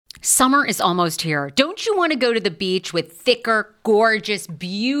Summer is almost here. Don't you want to go to the beach with thicker, gorgeous,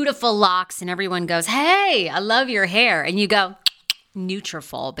 beautiful locks and everyone goes, "Hey, I love your hair." And you go,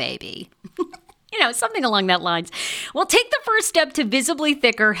 "Nutrafol, baby." Something along that lines. Well, take the first step to visibly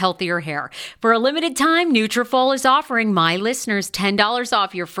thicker, healthier hair. For a limited time, Nutrafol is offering my listeners $10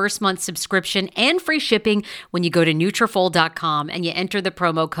 off your first month subscription and free shipping when you go to Nutrafol.com and you enter the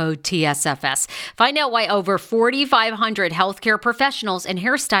promo code TSFS. Find out why over 4,500 healthcare professionals and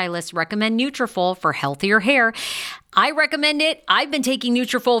hairstylists recommend Nutrafol for healthier hair. I recommend it. I've been taking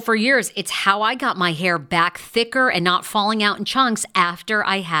Nutrafol for years. It's how I got my hair back thicker and not falling out in chunks after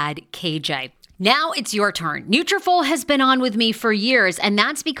I had KJ. Now it's your turn. Nutrafol has been on with me for years, and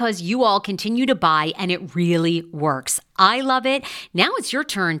that's because you all continue to buy, and it really works. I love it. Now it's your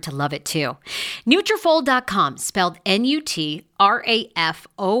turn to love it too. Nutrafol.com, spelled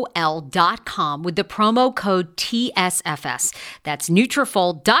Nutrafol.com with the promo code TSFS. That's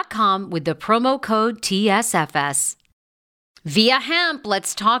Nutrafol.com with the promo code TSFS. Via Hemp,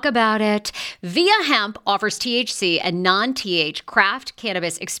 let's talk about it. Via Hemp offers THC and non-TH craft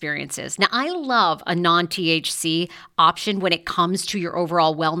cannabis experiences. Now, I love a non-THC option when it comes to your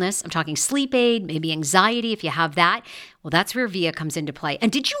overall wellness. I'm talking sleep aid, maybe anxiety if you have that. Well, that's where Via comes into play.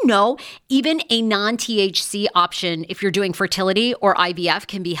 And did you know even a non-THC option, if you're doing fertility or IVF,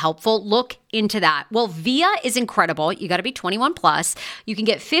 can be helpful? Look into that. Well, Via is incredible. You got to be 21 plus. You can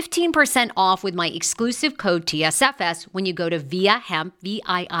get 15% off with my exclusive code TSFS when you go to Via Hemp,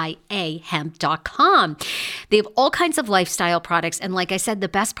 VIIA hemp.com. They have all kinds of lifestyle products. And like I said, the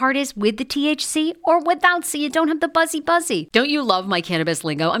best part is with the THC or without, so you don't have the buzzy. Don't you love my cannabis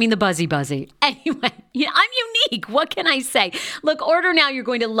lingo? I mean, the buzzy. Anyway, I'm unique. What can I say? Look, order now. You're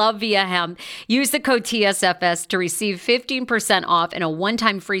going to love Via Hemp. Use the code TSFS to receive 15% off and a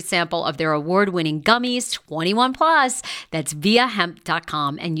one-time free sample of their award-winning gummies, 21 plus. That's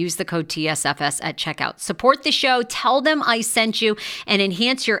viahemp.com and use the code TSFS at checkout. Support the show. Tell them I sent you and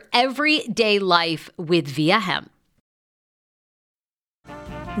enhance your everyday life with Via Hemp.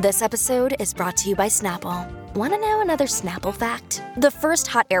 This episode is brought to you by Snapple. Want to know another Snapple fact? The first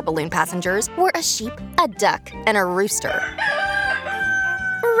hot air balloon passengers were a sheep, a duck, and a rooster.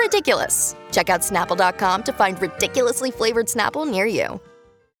 Ridiculous. Check out Snapple.com to find ridiculously flavored Snapple near you.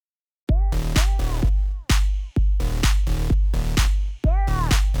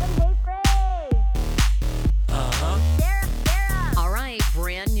 All right,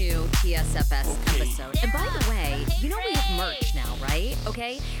 brand new TSFS episode. And by the way, we have merch now, right?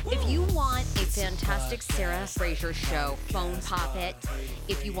 Okay? If you want a fantastic Sarah Fraser show phone poppet,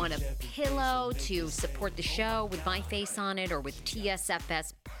 if you want a pillow to support the show with my face on it or with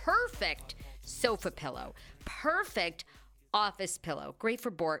TSFS, perfect sofa pillow, perfect office pillow, great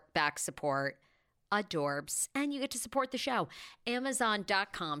for back support, adorbs, and you get to support the show.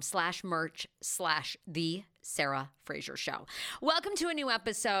 Amazon.com/merch/The Sarah Fraser Show. Welcome to a new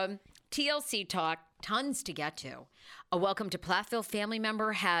episode. TLC talk, tons to get to. A welcome to Plathville family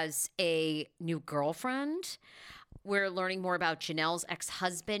member has a new girlfriend. We're learning more about Janelle's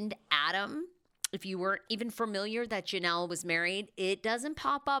ex-husband, Adam. If you weren't even familiar that Janelle was married, it doesn't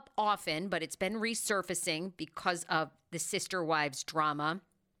pop up often, but it's been resurfacing because of the sister wives drama.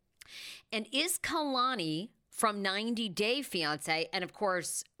 And is Kalani from 90 Day Fiancé, and of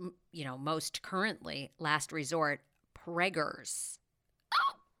course, most currently, Last Resort, preggers.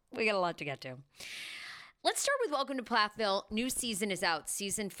 Oh, we got a lot to get to. Let's start with Welcome to Plathville. New season is out,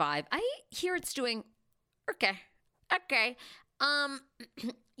 season 5. I hear it's doing okay.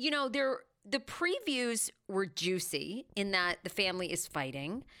 The previews were juicy in that the family is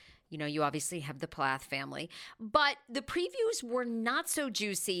fighting. You obviously have the Plath family. But the previews were not so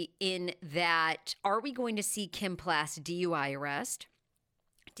juicy in that, are we going to see Kim Plath's DUI arrest?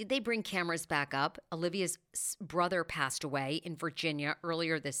 Did they bring cameras back up? Olivia's brother passed away in Virginia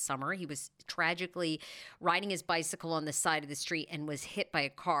earlier this summer. He was tragically riding his bicycle on the side of the street and was hit by a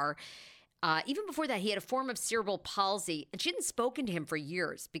car. Even before that, he had a form of cerebral palsy, and she hadn't spoken to him for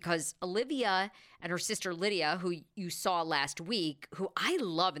years because Olivia and her sister Lydia, who you saw last week, who I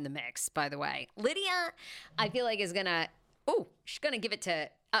love in the mix, by the way. Lydia, I feel like is going to, she's going to give it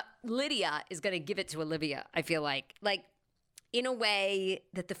to, Lydia is going to give it to Olivia, I feel like in a way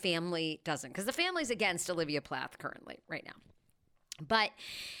that the family doesn't, because the family's against Olivia Plath currently, right now. But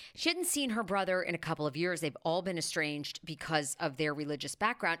she hadn't seen her brother in a couple of years. They've all been estranged because of their religious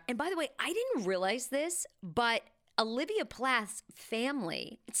background. And by the way, I didn't realize this, but Olivia Plath's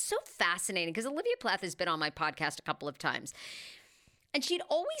family, it's so fascinating because Olivia Plath has been on my podcast a couple of times. And she'd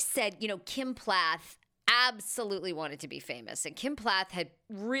always said, Kim Plath absolutely wanted to be famous. And Kim Plath had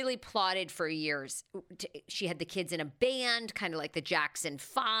really plotted for years. She had the kids in a band, kind of like the Jackson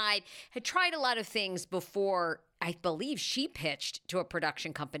 5, had tried a lot of things before I believe she pitched to a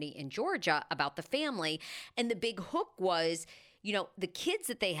production company in Georgia about the family. And the big hook was, the kids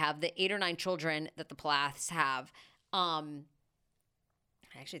that they have, the 8 or 9 children that the Plaths have, I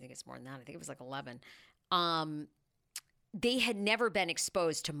actually think it's more than that. I think it was like 11. They had never been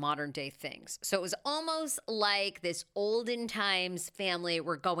exposed to modern day things. So it was almost like this olden times family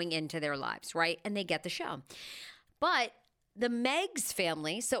were going into their lives, right? And they get the show. But the Meggs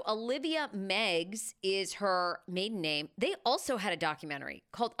family, so Olivia Meggs is her maiden name. They also had a documentary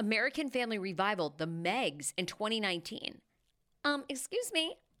called American Family Revival, The Meggs, in 2019. Excuse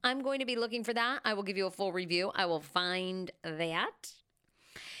me, I'm going to be looking for that. I will give you a full review. I will find that.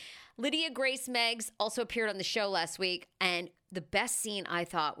 Lydia Grace Meggs also appeared on the show last week, and the best scene I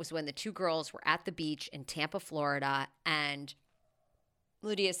thought was when the 2 girls were at the beach in Tampa, Florida, and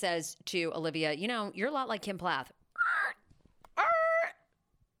Lydia says to Olivia, you're a lot like Kim Plath.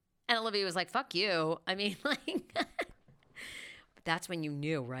 And Olivia was like, fuck you. I mean, like, that's when you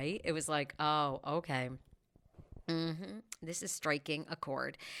knew, right? It was like, oh, okay. This is striking a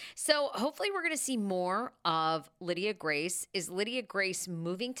chord. So hopefully we're going to see more of Lydia Grace. Is Lydia Grace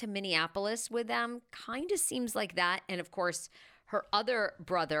moving to Minneapolis with them? Kind of seems like that. And of course, her other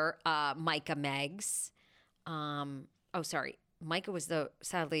brother, Micah Meggs. Micah was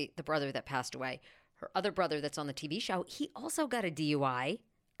sadly the brother that passed away. Her other brother that's on the TV show, he also got a DUI.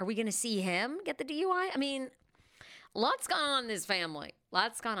 Are we going to see him get the DUI? I mean, lots gone on in this family.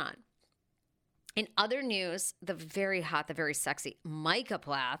 Lots gone on. In other news, the very hot, the very sexy Micah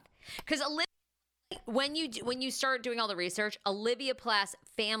Plath, because when you start doing all the research, Olivia Plath's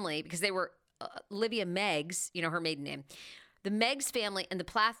family, because they were Olivia Meggs, her maiden name, the Meggs family and the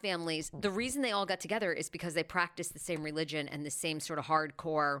Plath families, the reason they all got together is because they practiced the same religion and the same sort of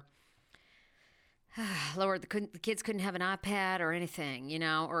hardcore. Lord, the kids couldn't have an iPad or anything,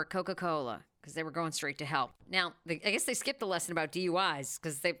 or a Coca-Cola, because they were going straight to hell. Now, I guess they skipped the lesson about DUIs,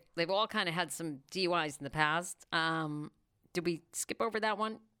 because they've all kind of had some DUIs in the past. Did we skip over that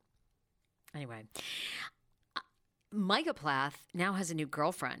one? Anyway, Micah Plath now has a new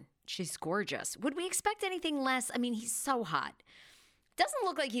girlfriend. She's gorgeous. Would we expect anything less? I mean, he's so hot. Doesn't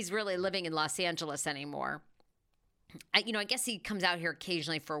look like he's really living in Los Angeles anymore. I guess he comes out here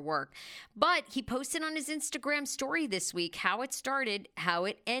occasionally for work. But he posted on his Instagram story this week how it started, how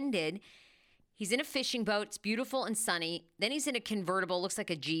it ended. He's in a fishing boat. It's beautiful and sunny. Then he's in a convertible, looks like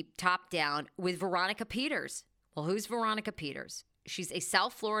a Jeep, top down, with Veronica Peters. Well, who's Veronica Peters? She's a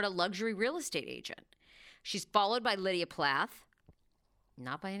South Florida luxury real estate agent. She's followed by Lydia Plath.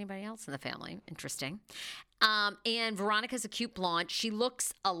 Not by anybody else in the family. Interesting. And Veronica's a cute blonde. She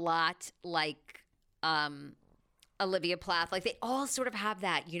looks a lot like Olivia Plath. Like, they all sort of have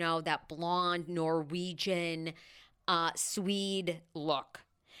that, that blonde Norwegian Swede look.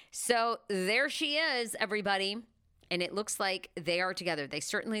 So there she is, everybody. And it looks like they are together. They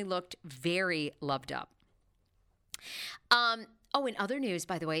certainly looked very loved up. In other news,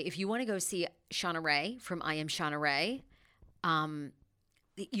 by the way, if you want to go see Shauna Rae from I Am Shauna Rae,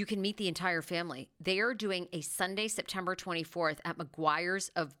 you can meet the entire family. They are doing a Sunday, September 24th at McGuire's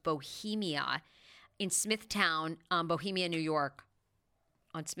of Bohemia in Smithtown, Bohemia, New York,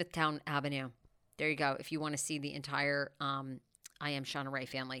 on Smithtown Avenue. There you go. If you want to see the entire I Am Shauna Rae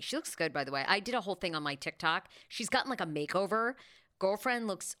family. She looks good, by the way. I did a whole thing on my TikTok. She's gotten like a makeover. Girlfriend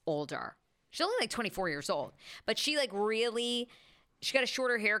looks older. She's only like 24 years old. But she she got a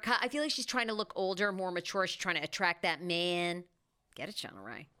shorter haircut. I feel like she's trying to look older, more mature. She's trying to attract that man. Get it, Shauna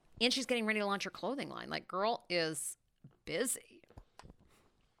Rae. And she's getting ready to launch her clothing line. Like, girl is busy.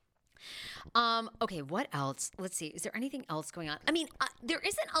 Okay, what else? Let's see. Is there anything else going on? I mean, there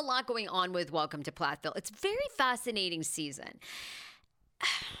isn't a lot going on with Welcome to Plathville. It's a very fascinating season.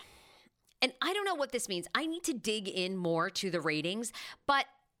 And I don't know what this means. I need to dig in more to the ratings, but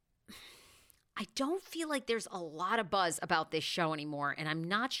I don't feel like there's a lot of buzz about this show anymore, and I'm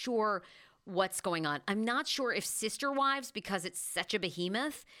not sure what's going on. I'm not sure if Sister Wives, because it's such a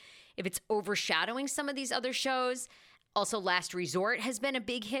behemoth, if it's overshadowing some of these other shows. Also, Last Resort has been a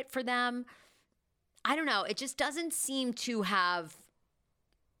big hit for them. I don't know. It just doesn't seem to have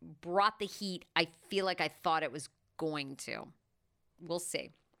brought the heat I feel like I thought it was going to. We'll see.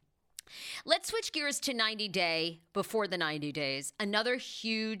 Let's switch gears to 90 Day Before the 90 Days. Another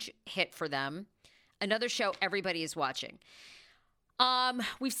huge hit for them. Another show everybody is watching.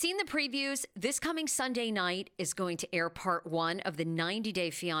 We've seen the previews. This coming Sunday night is going to air part 1 of the 90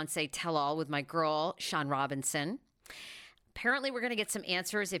 Day Fiancé Tell-All with my girl, Sean Robinson. Apparently, we're going to get some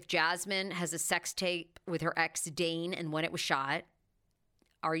answers if Jasmine has a sex tape with her ex, Dane, and when it was shot.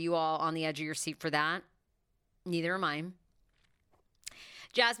 Are you all on the edge of your seat for that? Neither am I.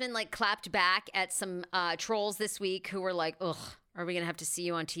 Jasmine, clapped back at some trolls this week who were like, ugh, are we going to have to see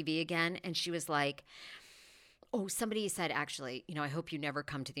you on TV again? And she was like, oh, somebody said, actually, I hope you never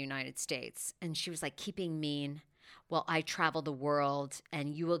come to the United States. And she was like, keeping mean. Well, I travel the world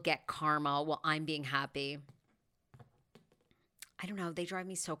and you will get karma while I'm being happy. I don't know. They drive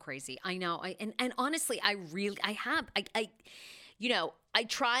me so crazy. I know. And honestly, I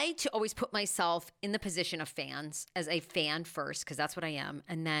try to always put myself in the position of fans as a fan first, because that's what I am.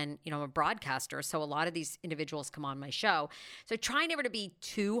 And then, I'm a broadcaster. So a lot of these individuals come on my show. So I try never to be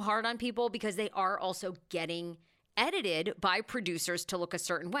too hard on people because they are also getting edited by producers to look a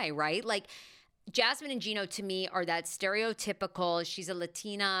certain way, right? Like Jasmine and Gino to me are that stereotypical, she's a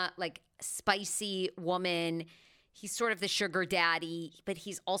Latina, spicy woman. He's sort of the sugar daddy, but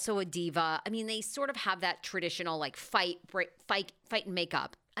he's also a diva. I mean, they sort of have that traditional fight and make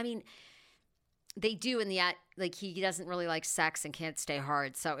up. I mean, they do, and yet he doesn't really like sex and can't stay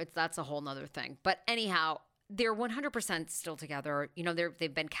hard. So that's a whole nother thing. But anyhow, they're 100% still together.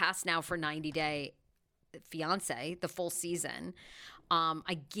 They've been cast now for 90 Day Fiance, the full season.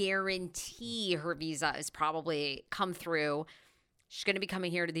 I guarantee her visa is probably come through. She's going to be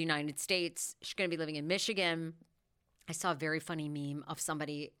coming here to the United States. She's going to be living in Michigan. I saw a very funny meme of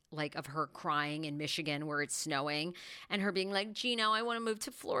somebody of her crying in Michigan where it's snowing and her being like, Gino, I want to move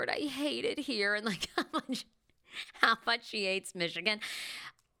to Florida. I hate it here. And how much she hates Michigan.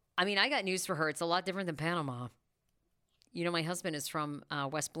 I mean, I got news for her. It's a lot different than Panama. My husband is from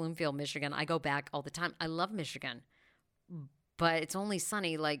West Bloomfield, Michigan. I go back all the time. I love Michigan, but it's only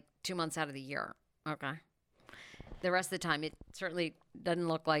sunny 2 months out of the year. Okay. The rest of the time, it certainly doesn't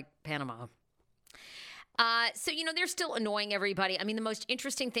look like Panama. So, they're still annoying everybody. I mean, the most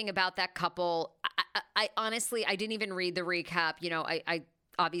interesting thing about that couple, I honestly, I didn't even read the recap. I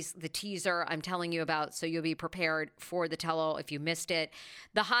obviously the teaser I'm telling you about, so you'll be prepared for the tell-all if you missed it.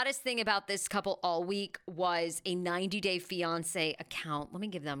 The hottest thing about this couple all week was a 90 Day Fiance account. Let me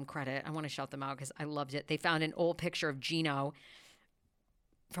give them credit. I want to shout them out because I loved it. They found an old picture of Gino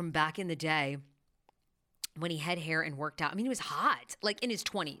from back in the day when he had hair and worked out. I mean, he was hot, in his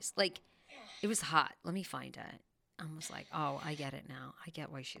 20s. It was hot. Let me find it. I was like, oh, I get it now. I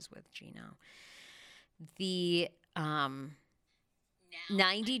get why she's with Gino. The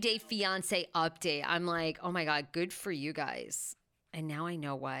 90 Day Fiance update. I'm like, oh my God, good for you guys. And now I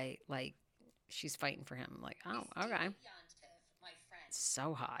know why, she's fighting for him. I'm like, oh, okay.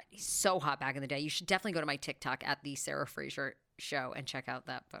 So hot. He's so hot back in the day. You should definitely go to my TikTok at the Sarah Fraser Show and check out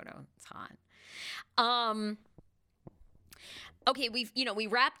that photo. It's hot. Okay, we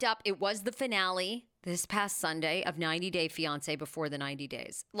wrapped up. It was the finale this past Sunday of 90 Day Fiance before the 90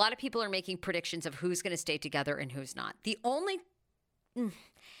 days. A lot of people are making predictions of who's going to stay together and who's not.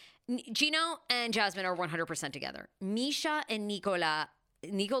 Gino and Jasmine are 100% together. Misha and Nicola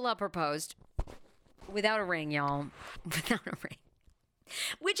proposed without a ring, y'all. Without a ring.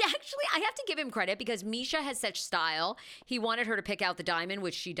 Which actually, I have to give him credit because Misha has such style. He wanted her to pick out the diamond,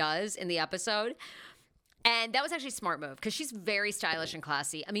 which she does in the episode. And that was actually a smart move because she's very stylish and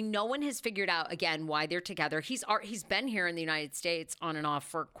classy. I mean, no one has figured out, again, why they're together. He's been here in the United States on and off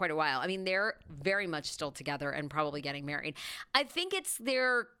for quite a while. I mean, they're very much still together and probably getting married. I think it's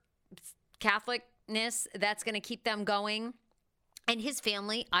their Catholicness that's going to keep them going. And his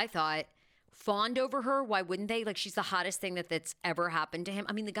family, I thought, fawned over her. Why wouldn't they? She's the hottest thing that's ever happened to him.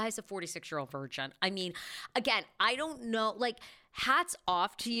 I mean, the guy's a 46-year-old virgin. I mean, again, I don't know. Hats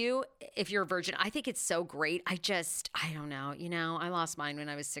off to you if you're a virgin. I think it's so great. I don't know. I lost mine when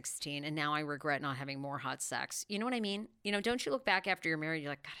I was 16 and now I regret not having more hot sex. You know what I mean? Don't you look back after you're married,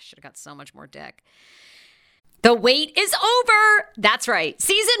 you're like, God, I should have got so much more dick. The wait is over. That's right.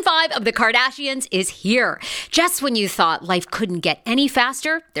 Season 5 of The Kardashians is here. Just when you thought life couldn't get any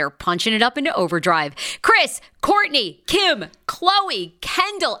faster, they're punching it up into overdrive. Kris, Kourtney, Kim, Khloe,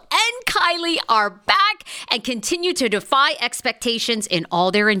 Kendall, and Kylie are back and continue to defy expectations in all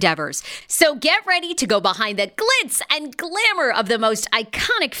their endeavors. So get ready to go behind the glitz and glamour of the most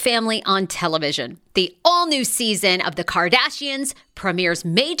iconic family on television. The all-new season of The Kardashians premieres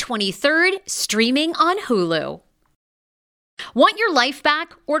May 23rd, streaming on Hulu. Want your life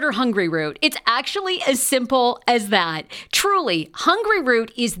back? Order Hungry Root. It's actually as simple as that. Truly, Hungry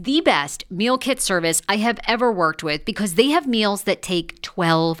Root is the best meal kit service I have ever worked with because they have meals that take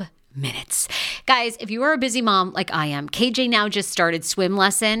 12 minutes. Guys, if you are a busy mom like I am, KJ now just started swim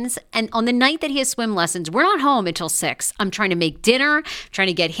lessons. And on the night that he has swim lessons, we're not home until 6. I'm trying to make dinner, trying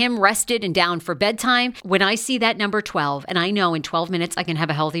to get him rested and down for bedtime. When I see that number 12, and I know in 12 minutes I can have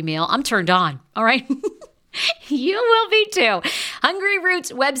a healthy meal, I'm turned on. All right. You will be too. Hungry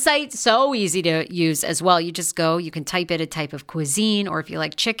Roots website, so easy to use as well. You just go, you can type in a type of cuisine, or if you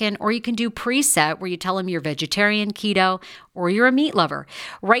like chicken, or you can do preset where you tell them you're vegetarian, keto, or you're a meat lover.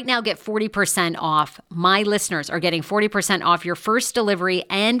 Right now, get 40% off. My listeners are getting 40% off your first delivery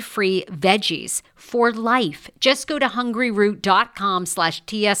and free veggies for life. Just go to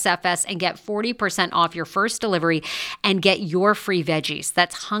hungryroot.com/TSFS and get 40% off your first delivery and get your free veggies.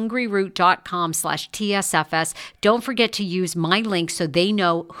 That's hungryroot.com/TSFS. Don't forget to use my link so they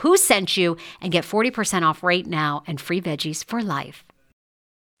know who sent you and get 40% off right now and free veggies for life.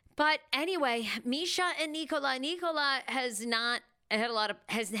 But anyway, Misha and Nicola has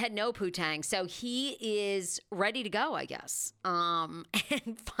had no poo-tang, so he is ready to go, I guess. And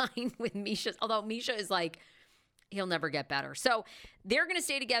fine with Misha, although Misha is like, he'll never get better. So they're going to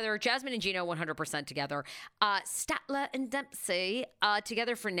stay together. Jasmine and Gino 100% together. Statler and Dempsey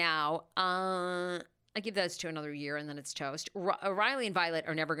together for now. I give those to another year and then it's toast. Riley and Violet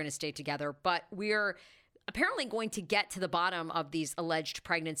are never going to stay together, but we're apparently going to get to the bottom of these alleged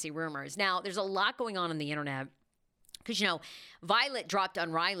pregnancy rumors. Now, there's a lot going on the internet because, Violet dropped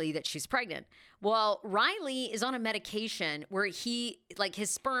on Riley that she's pregnant. Well, Riley is on a medication where his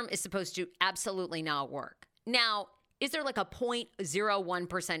sperm is supposed to absolutely not work. Now, is there like a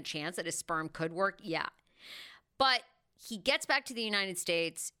 0.01% chance that his sperm could work? Yeah. But he gets back to the United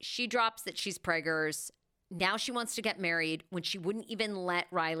States. She drops that she's preggers. Now she wants to get married when she wouldn't even let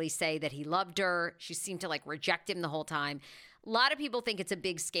Riley say that he loved her. She seemed to reject him the whole time. A lot of people think it's a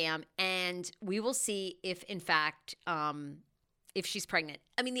big scam, and we will see if, in fact, if she's pregnant.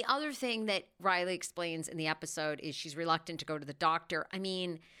 I mean, the other thing that Riley explains in the episode is she's reluctant to go to the doctor. I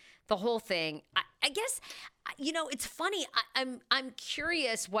mean, the whole thing. I guess, it's funny. I'm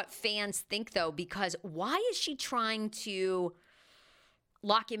curious what fans think, though, because why is she trying to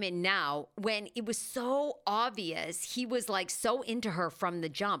lock him in now when it was so obvious he was so into her from the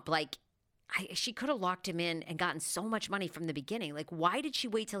jump? She could have locked him in and gotten so much money from the beginning. Why did she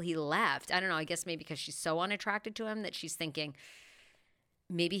wait till he left? I don't know. I guess maybe because she's so unattracted to him that she's thinking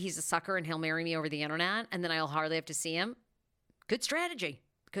maybe he's a sucker and he'll marry me over the internet and then I'll hardly have to see him. Good strategy.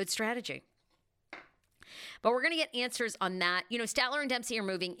 Good strategy. But we're going to get answers on that. Statler and Dempsey are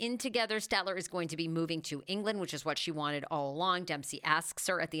moving in together. Statler is going to be moving to England, which is what she wanted all along. Dempsey asks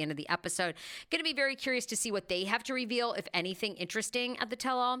her at the end of the episode. Going to be very curious to see what they have to reveal, if anything interesting at the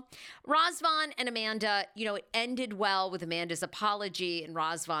tell-all. Razvan and Amanda, it ended well with Amanda's apology and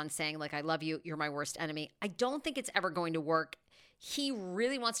Razvan saying, I love you. You're my worst enemy. I don't think it's ever going to work. He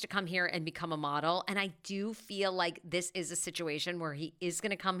really wants to come here and become a model. And I do feel like this is a situation where he is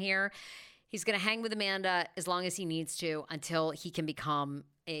going to come here. He's going to hang with Amanda as long as he needs to until he can become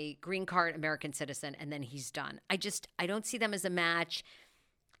a green card American citizen, and then he's done. I don't see them as a match.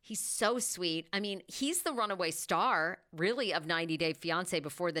 He's so sweet. I mean, he's the runaway star, really, of 90 Day Fiancé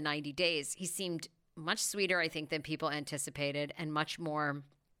before the 90 days. He seemed much sweeter, I think, than people anticipated and much more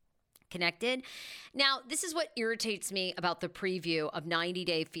connected. Now, this is what irritates me about the preview of 90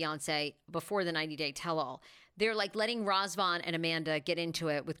 Day Fiancé before the 90 Day Tell-All. They're letting Razvan and Amanda get into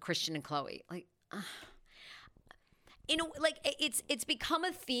it with Christian and Chloe. It's become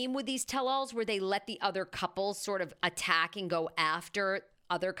a theme with these tell-alls where they let the other couples sort of attack and go after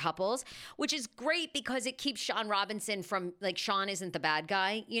other couples, which is great because it keeps Sean Robinson from Sean isn't the bad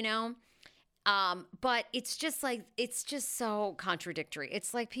guy, but it's just so contradictory.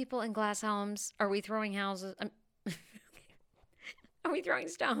 It's like people in glass homes. Are we throwing houses? Are we throwing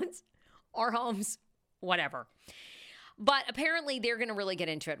stones or homes? Whatever. But apparently they're going to really get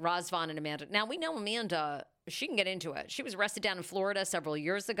into it, Razvan and Amanda. Now, we know Amanda, she can get into it. She was arrested down in Florida several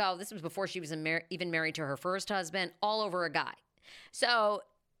years ago. This was before she was even married to her first husband, all over a guy. So,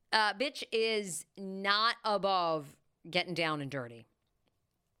 bitch is not above getting down and dirty.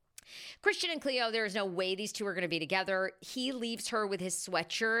 Christian and Cleo, there is no way these two are going to be together. He leaves her with his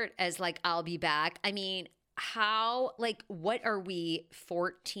sweatshirt as I'll be back. I mean, how, what are we,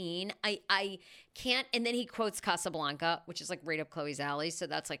 14? I can't. And then he quotes Casablanca, which is right up Chloe's alley. So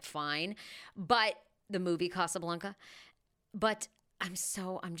that's fine. But the movie Casablanca. But I'm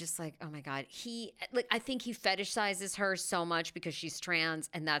just oh my God. I think he fetishizes her so much because she's trans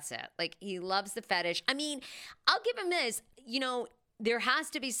and that's it. He loves the fetish. I mean, I'll give him this, there has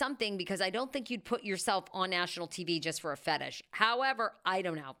to be something because I don't think you'd put yourself on national TV just for a fetish. However, I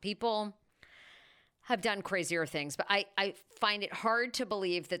don't know. People have done crazier things, but I find it hard to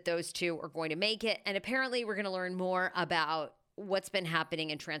believe that those two are going to make it. And apparently we're going to learn more about what's been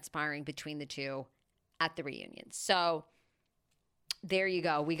happening and transpiring between the two at the reunion. So there you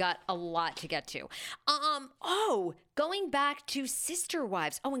go. We got a lot to get to. Going back to Sister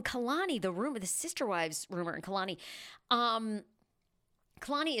Wives. Oh, and Kalani, the Sister Wives rumor and Kalani.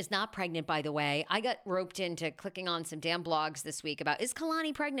 Kalani is not pregnant, by the way. I got roped into clicking on some damn blogs this week about, is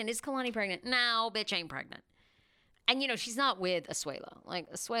Kalani pregnant? Is Kalani pregnant? No, bitch ain't pregnant. And, she's not with Asuelo.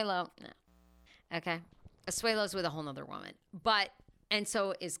 Like, Asuelo, no. Okay? Asuelo's with a whole nother woman. And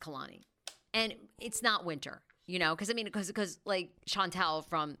so is Kalani. And it's not winter, because like Chantel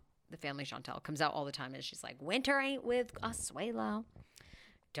from the family Chantel comes out all the time and she's like, Winter ain't with Asuelo.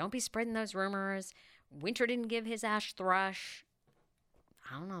 Don't be spreading those rumors. Winter didn't give his ash thrush.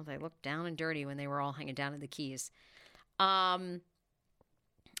 I don't know. They looked down and dirty when they were all hanging down in the Keys. And,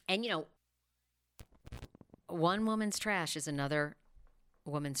 one woman's trash is another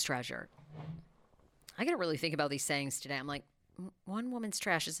woman's treasure. I got to really think about these sayings today. I'm like, one woman's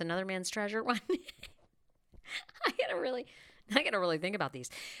trash is another man's treasure. I got to really think about these.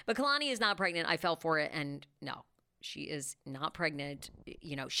 But Kalani is not pregnant. I fell for it. And no, she is not pregnant.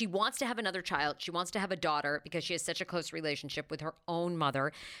 She wants to have another child. She wants to have a daughter because she has such a close relationship with her own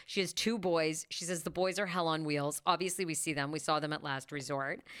mother. She has 2 boys. She says the boys are hell on wheels. Obviously, we see them. We saw them at Last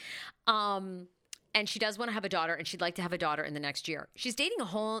Resort. And she does want to have a daughter, and she'd like to have a daughter in the next year. She's dating a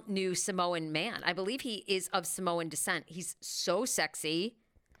whole new Samoan man. I believe he is of Samoan descent. He's so sexy.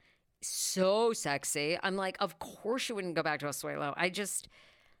 So sexy. I'm like, of course you wouldn't go back to Asuelo.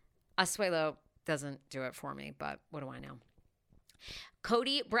 Asuelo doesn't do it for me, but what do I know?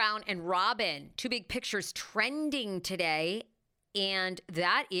 Kody, Brown, and Robyn. 2 big pictures trending today. And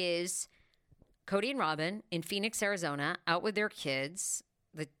that is Kody and Robyn in Phoenix, Arizona, out with their kids,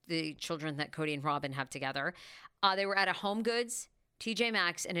 the children that Kody and Robyn have together. They were at a Home Goods, TJ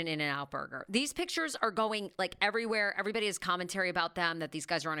Maxx, and an In-N-Out Burger. These pictures are going like everywhere. Everybody has commentary about them, that these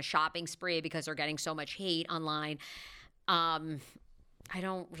guys are on a shopping spree because they're getting so much hate online. I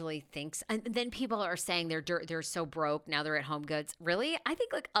don't really think so. And then people are saying they're so broke now they're at Home Goods. Really? I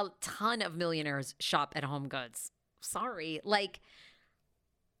think like a ton of millionaires shop at Home Goods. Sorry. Like,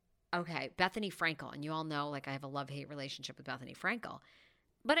 okay, Bethany Frankel. And you all know, like, I have a love-hate relationship with Bethany Frankel.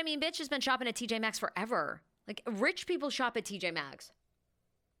 But I mean, bitch has been shopping at TJ Maxx forever. Like, rich people shop at TJ Maxx.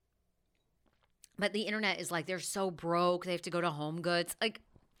 But the internet is like, they're so broke. They have to go to Home Goods. Like,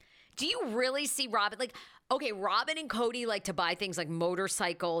 do you really see Robyn? Like, okay, Robyn and Kody like to buy things like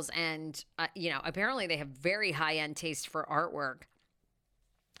motorcycles and, apparently they have very high-end taste for artwork.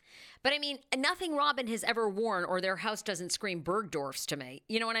 But I mean, nothing Robyn has ever worn or their house doesn't scream Bergdorf's to me.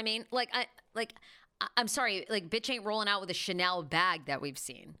 You know what I mean? I'm sorry, like, bitch ain't rolling out with a Chanel bag that we've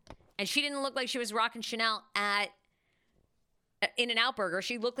seen. And she didn't look like she was rocking Chanel at In-N-Out Burger.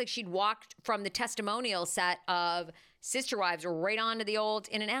 She looked like she'd walked from the testimonial set of Sister Wives right onto the old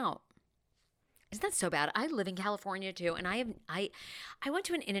In-N-Out. Isn't that so bad? I live in California too, and I went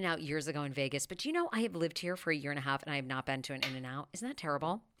to an In-N-Out years ago in Vegas, but I have lived here for a year and a half, and I have not been to an In-N-Out. Isn't that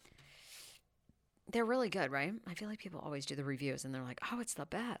terrible? They're really good, right? I feel like people always do the reviews, and they're like, oh, it's the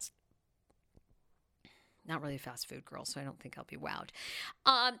best. Not really a fast food girl, so I don't think I'll be wowed.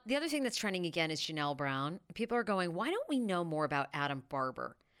 The other thing that's trending again is Janelle Brown. People are going, why don't we know more about Adam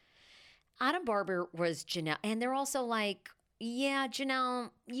Barber? Adam Barber was Janelle, and they're also like, yeah,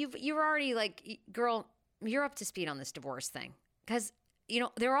 Janelle, you're already like, girl, you're up to speed on this divorce thing. Because,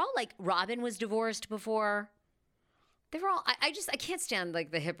 they're all like, Robyn was divorced before. They're all, I can't stand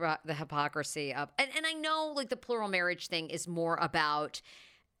like the hypocrisy of, and I know like the plural marriage thing is more about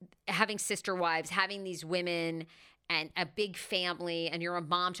having sister wives, having these women and a big family, and you're a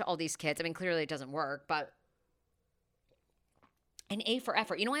mom to all these kids. I mean, clearly it doesn't work, but an A for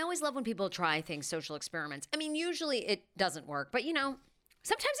effort. I always love when people try things, social experiments. I mean, usually it doesn't work, but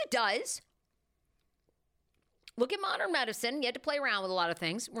sometimes it does. Look at modern medicine. You had to play around with a lot of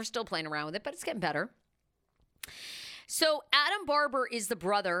things. We're still playing around with it, but it's getting better. So Adam Barber is the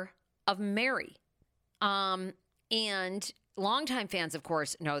brother of Mary. And longtime fans, of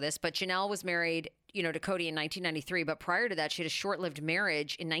course, know this, but Janelle was married, to Kody in 1993. But prior to that, she had a short-lived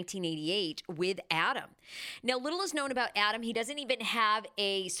marriage in 1988 with Adam. Now, little is known about Adam. He doesn't even have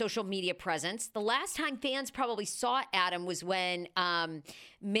a social media presence. The last time fans probably saw Adam was when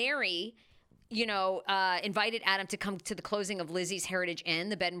Mary, invited Adam to come to the closing of Lizzie's Heritage Inn,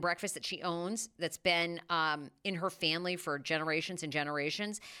 the bed and breakfast that she owns, that's been in her family for generations and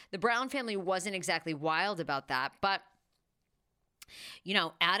generations. The Brown family wasn't exactly wild about that, but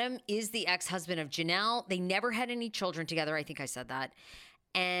Adam is the ex-husband of Janelle. They never had any children together. I think I said that.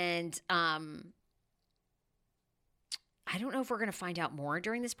 And I don't know if we're going to find out more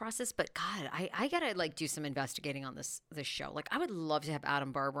during this process, but God, I got to like do some investigating on this show. Like I would love to have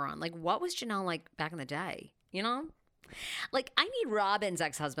Adam Barber on. Like what was Janelle like back in the day? You know? Like I need Robyn's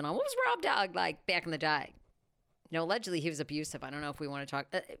ex-husband on. What was Rob Dog like back in the day? You know, allegedly he was abusive. I don't know if we want to talk,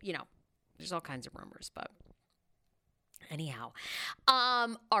 you know, there's all kinds of rumors, but anyhow.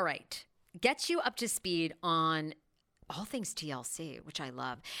 All right. Gets you up to speed on all things TLC, which I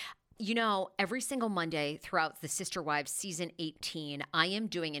love. You know, every single Monday throughout the Sister Wives season 18, I am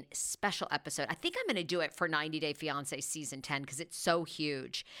doing a special episode. I think I'm going to do it for 90 Day Fiancé season 10 because it's so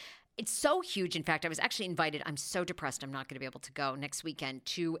huge. It's so huge. In fact, I was actually invited. I'm so depressed I'm not going to be able to go next weekend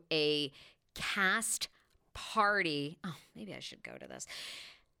to a cast party. Oh, maybe I should go to this.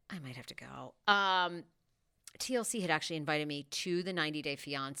 I might have to go. TLC had actually invited me to the 90 Day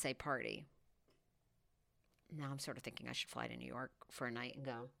Fiancé party. Now I'm sort of thinking I should fly to New York for a night and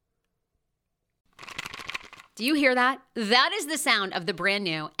go. Do you hear that? That is the sound of the brand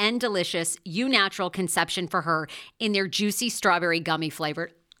new and delicious Eu Natural Conception for Her in their juicy strawberry gummy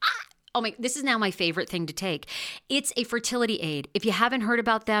flavored. Oh my, this is now my favorite thing to take. It's a fertility aid. If you haven't heard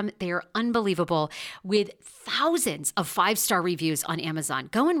about them, they are unbelievable with thousands of 5-star reviews on Amazon.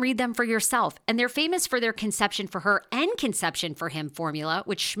 Go and read them for yourself. And they're famous for their Conception for Her and Conception for Him formula,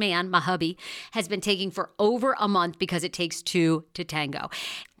 which Schman, my hubby, has been taking for over a month because it takes two to tango.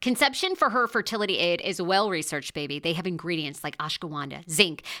 Conception for Her fertility aid is well-researched, baby. They have ingredients like ashwagandha,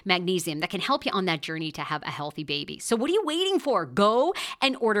 zinc, magnesium that can help you on that journey to have a healthy baby. So what are you waiting for? Go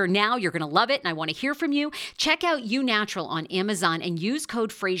and order now. You're going to love it, and I want to hear from you. Check out Eu Natural on Amazon and use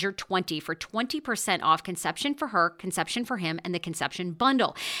code Fraser20 for 20% off Conception for Her, Conception for Him, and the Conception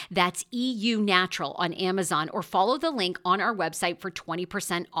Bundle. That's EU Natural on Amazon, or follow the link on our website for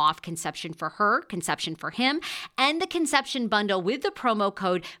 20% off Conception for Her, Conception for Him, and the Conception Bundle with the promo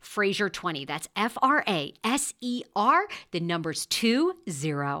code Fraser20. That's Fraser, the numbers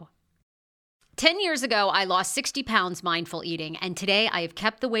 20. 10 years ago, I lost 60 pounds mindful eating, and today I have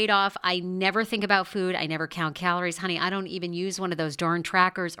kept the weight off. I never think about food. I never count calories. Honey, I don't even use one of those darn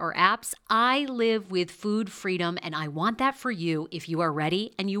trackers or apps. I live with food freedom, and I want that for you if you are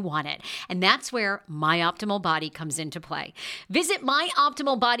ready and you want it. And that's where My Optimal Body comes into play. Visit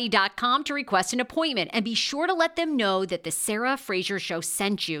myoptimalbody.com to request an appointment, and be sure to let them know that the Sarah Fraser Show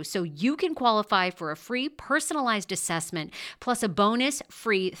sent you so you can qualify for a free personalized assessment plus a bonus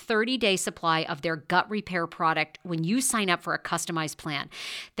free 30-day supply of their gut repair product when you sign up for a customized plan.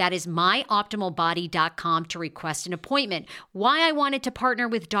 That is myoptimalbody.com to request an appointment. Why I wanted to partner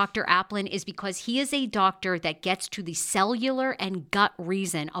with Dr. Applin is because he is a doctor that gets to the cellular and gut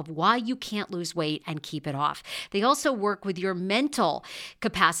reason of why you can't lose weight and keep it off. They also work with your mental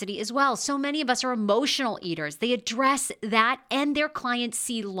capacity as well. So many of us are emotional eaters. They address that, and their clients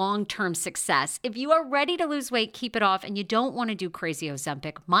see long-term success. If you are ready to lose weight, keep it off, and you don't want to do crazy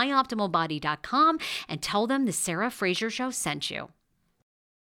Ozempic, myoptimalbody.com, and tell them the Sarah Fraser Show sent you.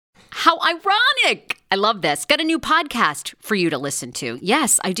 How ironic! I love this. Got a new podcast for you to listen to.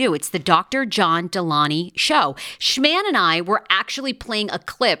 Yes, I do. It's the Dr. John Delaney Show. Schman and I were actually playing a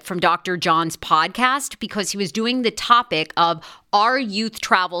clip from Dr. John's podcast because he was doing the topic of are youth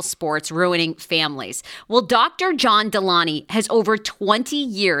travel sports ruining families? Well, Dr. John Delaney has over 20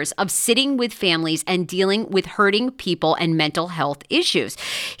 years of sitting with families and dealing with hurting people and mental health issues.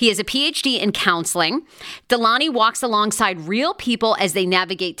 He has a PhD in counseling. Delaney walks alongside real people as they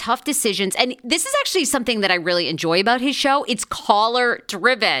navigate tough decisions. And this is actually something that I really enjoy about his show. It's caller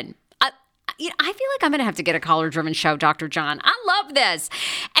driven. I feel like I'm going to have to get a caller-driven show, Dr. John. I love this.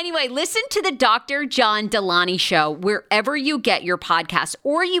 Anyway, listen to the Dr. John Delaney Show wherever you get your podcasts,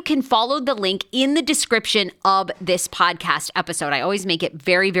 or you can follow the link in the description of this podcast episode. I always make it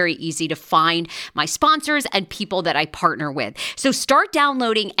very, very easy to find my sponsors and people that I partner with. So start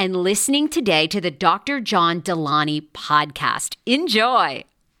downloading and listening today to the Dr. John Delaney podcast. Enjoy.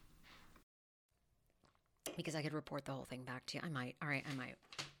 Because I could report the whole thing back to you. I might. All right, I might.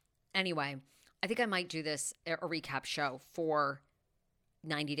 Anyway, I think I might do this, a recap show for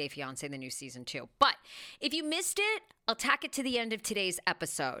 90 Day Fiancé, the new season 2. But if you missed it, I'll tack it to the end of today's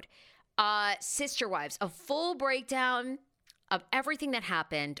episode. Sister Wives, a full breakdown of everything that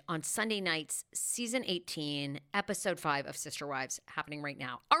happened on Sunday night's season 18, episode 5 of Sister Wives, happening right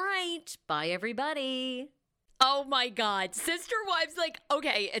now. All right, bye everybody. Oh my God. Sister Wives, like,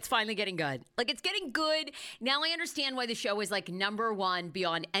 okay, it's finally getting good. Like, it's getting good. Now I understand why the show is like number one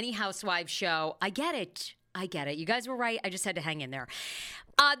beyond any Housewives show. I get it. You guys were right. I just had to hang in there.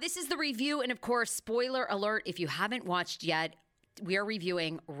 This is the review. And of course, spoiler alert, if you haven't watched yet, we are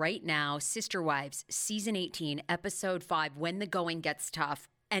reviewing right now Sister Wives, season 18, episode 5, When the Going Gets Tough.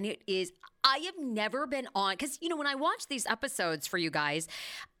 and I have never been on, because, when I watch these episodes for you guys,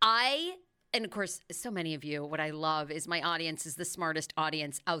 and of course, so many of you, what I love is my audience is the smartest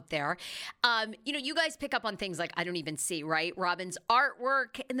audience out there. You guys pick up on things like I don't even see, right? Robyn's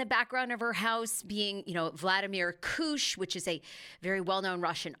artwork in the background of her house being, Vladimir Kush, which is a very well-known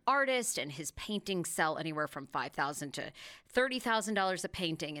Russian artist, and his paintings sell anywhere from $5,000 to $30,000 a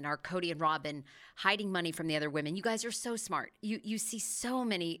painting, and our Kody and Robyn hiding money from the other women. You guys are so smart. You see so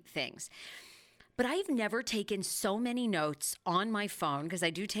many things. But I've never taken so many notes on my phone, because I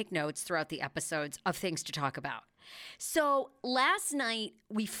do take notes throughout the episodes of things to talk about. So last night,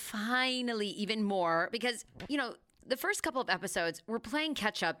 we finally, even more, because, the first couple of episodes, we're playing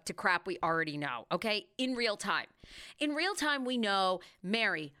catch up to crap we already know, okay? In real time. In real time, we know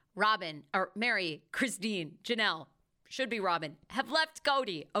Mary, Christine, Janelle, should be Robyn, have left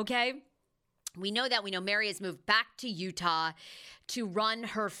Kody, okay? We know that. We know Mary has moved back to Utah to run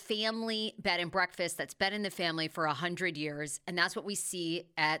her family bed and breakfast that's been in the family for 100 years. And that's what we see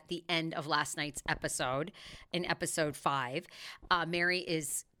at the end of last night's episode, in episode 5. Mary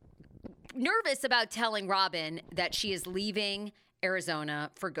is nervous about telling Robyn that she is leaving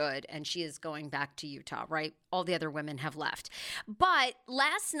Arizona for good and she is going back to Utah, right? All the other women have left. But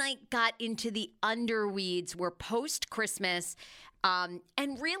last night got into the underweeds. We're post-Christmas, and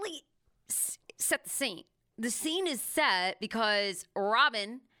really set the scene. The scene is set because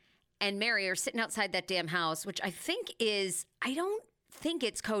Robyn and Mary are sitting outside that damn house, which I don't think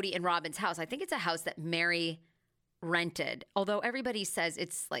it's Kody and Robyn's house. I think it's a house that Mary rented. Although everybody says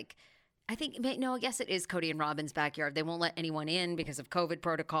it's like, I guess it is Kody and Robyn's backyard. They won't let anyone in because of COVID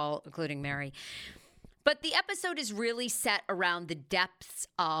protocol, including Mary. But the episode is really set around the depths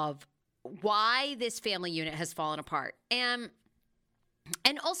of why this family unit has fallen apart.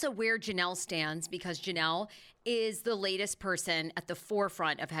 And also where Janelle stands, because Janelle is the latest person at the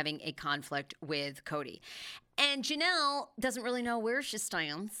forefront of having a conflict with Kody. And Janelle doesn't really know where she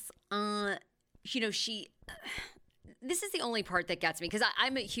stands. This is the only part that gets me, because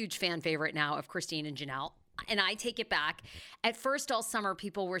I'm a huge fan favorite now of Christine and Janelle. And I take it back. At first, all summer,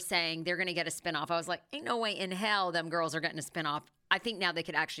 people were saying they're going to get a spinoff. I was like, ain't no way in hell them girls are getting a spinoff. I think now they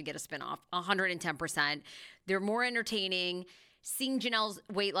could actually get a spinoff, 110%. They're more entertaining. Seeing Janelle's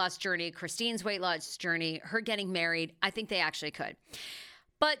weight loss journey, Christine's weight loss journey, her getting married, I think they actually could.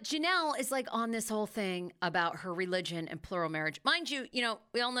 But Janelle is like on this whole thing about her religion and plural marriage. Mind you,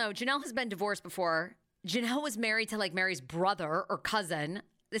 we all know Janelle has been divorced before. Janelle was married to like Mary's brother or cousin.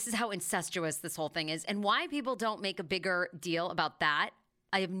 This is how incestuous this whole thing is. And why people don't make a bigger deal about that,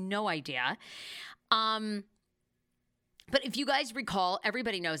 I have no idea. But if you guys recall,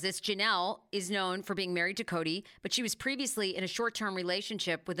 everybody knows this, Janelle is known for being married to Kody, but she was previously in a short-term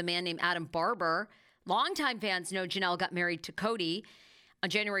relationship with a man named Adam Barber. Longtime fans know Janelle got married to Kody on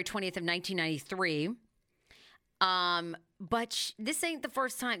January 20th of 1993. But this ain't the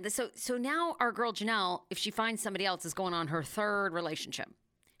first time. So now our girl Janelle, if she finds somebody else, is going on her third relationship.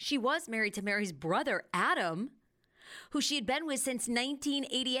 She was married to Mary's brother, Adam, who she had been with since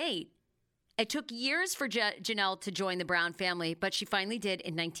 1988. It took years for Janelle to join the Brown family, but she finally did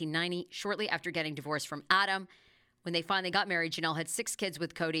in 1990, shortly after getting divorced from Adam. When they finally got married, Janelle had 6 kids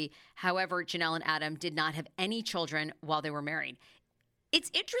with Kody. However, Janelle and Adam did not have any children while they were married. It's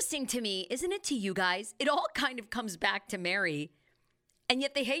interesting to me, isn't it to you guys? It all kind of comes back to Mary, and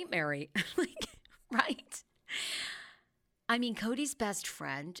yet they hate Mary, right? I mean, Kody's best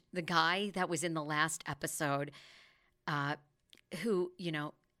friend, the guy that was in the last episode, who,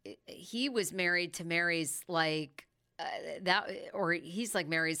 he was married to Mary's he's like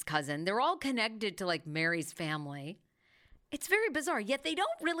Mary's cousin. They're all connected to like Mary's family. It's very bizarre. Yet they don't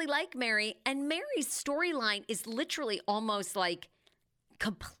really like Mary. And Mary's storyline is literally almost like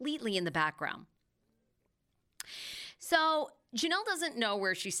completely in the background. So Janelle doesn't know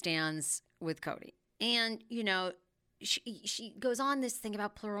where she stands with Kody. And, she goes on this thing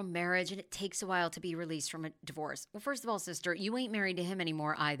about plural marriage, and it takes a while to be released from a divorce. Well, first of all, sister, you ain't married to him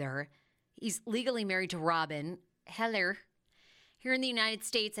anymore either. He's legally married to Robyn. Hello. Here in the United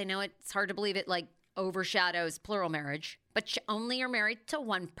States, I know it's hard to believe it like overshadows plural marriage, but you only are married to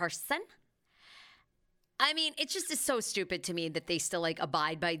one person. I mean, it just is so stupid to me that they still like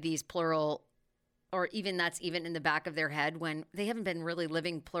abide by these plural, or even that's even in the back of their head when they haven't been really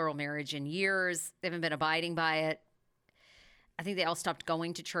living plural marriage in years. They haven't been abiding by it. I think they all stopped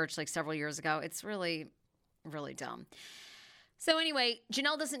going to church like several years ago. It's really, really dumb. So anyway,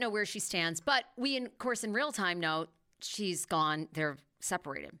 Janelle doesn't know where she stands, but we, of course, in real time know she's gone. They're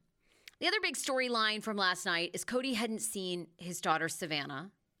separated. The other big storyline from last night is Kody hadn't seen his daughter,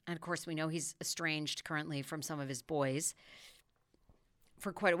 Savannah. And of course, we know he's estranged currently from some of his boys.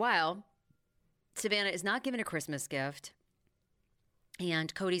 for quite a while, Savannah is not given a Christmas gift.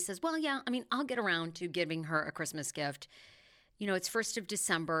 And Kody says, well, yeah, I mean, I'll get around to giving her a Christmas gift. You know, it's 1st of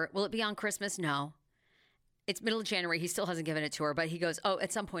December. Will it be on Christmas? No. It's middle of January. He still hasn't given it to her, but he goes, oh,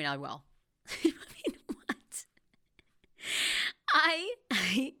 at some point I will. I mean, what?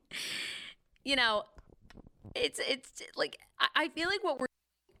 I you know, it's like, I feel like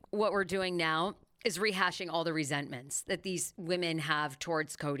what we're doing now is rehashing all the resentments that these women have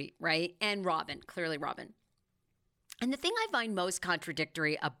towards Kody, right? And Robyn, clearly Robyn. And the thing I find most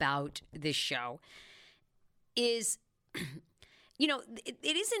contradictory about this show is, you know,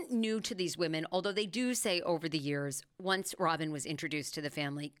 it isn't new to these women, although they do say over the years, once Robyn was introduced to the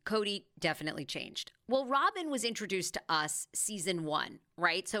family, Kody definitely changed. Well, Robyn was introduced to us season 1,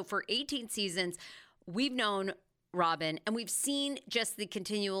 right? So for 18 seasons, we've known Robyn, and we've seen just the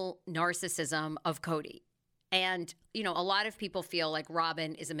continual narcissism of Kody. And, you know, a lot of people feel like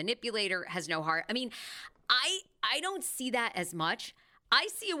Robyn is a manipulator, has no heart. I mean, I don't see that as much. I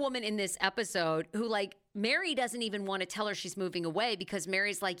see a woman in this episode who, like, Mary doesn't even want to tell her she's moving away because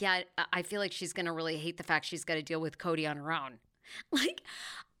Mary's like, yeah, I feel like she's going to really hate the fact she's got to deal with Kody on her own. Like,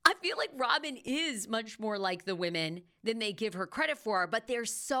 I feel like Robyn is much more like the women than they give her credit for, but they're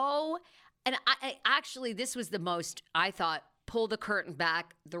so, and I actually, this was the most, I thought, pull the curtain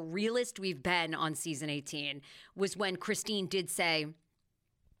back, the realest we've been on season 18 was when Christine did say,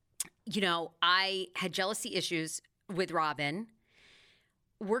 you know, I had jealousy issues with Robyn,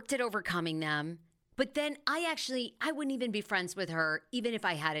 worked at overcoming them, but then I wouldn't even be friends with her even if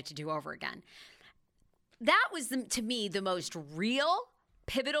I had it to do over again. That was, to me, the most real,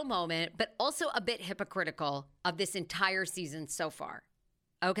 pivotal moment, but also a bit hypocritical of this entire season so far.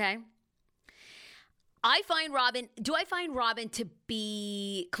 Okay? Do I find Robyn to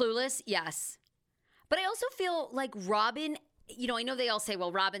be clueless? Yes. But I also feel like Robyn, you know, I know they all say,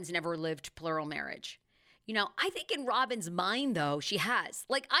 well, Robyn's never lived plural marriage. You know, I think in Robyn's mind, though, she has.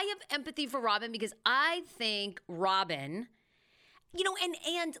 Like, I have empathy for Robyn because I think Robyn, you know,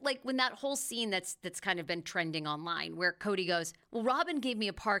 and like when that whole scene that's kind of been trending online where Kody goes, well, Robyn gave me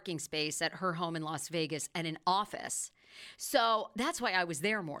a parking space at her home in Las Vegas and an office. So that's why I was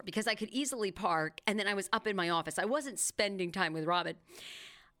there more, because I could easily park and then I was up in my office. I wasn't spending time with Robyn.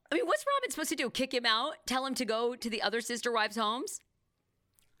 I mean, what's Robyn supposed to do? Kick him out? Tell him to go to the other sister wives' homes?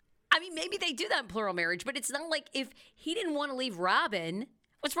 I mean, maybe they do that in plural marriage, but it's not like if he didn't want to leave Robyn,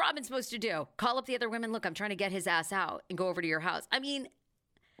 what's Robyn supposed to do? Call up the other women, look, I'm trying to get his ass out and go over to your house. I mean,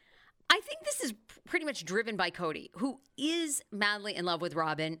 I think this is pretty much driven by Kody, who is madly in love with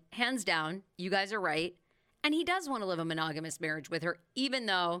Robyn, hands down. You guys are right. And he does want to live a monogamous marriage with her, even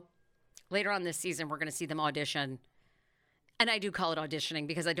though later on this season, we're going to see them audition. And I do call it auditioning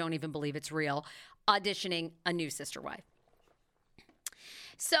because I don't even believe it's real. Auditioning a new sister wife.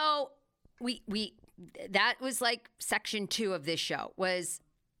 So that was like section 2 of this show was,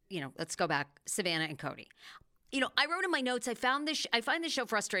 you know, let's go back, Savannah and Kody. You know, I wrote in my notes, I find this show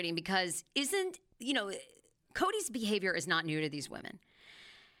frustrating because Kody's behavior is not new to these women.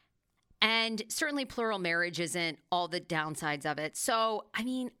 And certainly plural marriage isn't all the downsides of it. So, I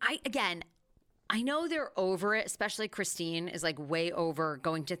mean, I know they're over it, especially Christine is like way over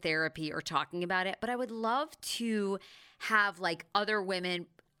going to therapy or talking about it. But I would love to have like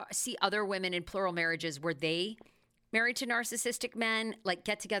see other women in plural marriages where they married to narcissistic men, like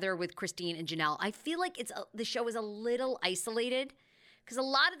get together with Christine and Janelle. I feel like the show is a little isolated because a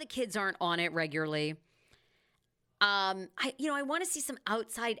lot of the kids aren't on it regularly. I want to see some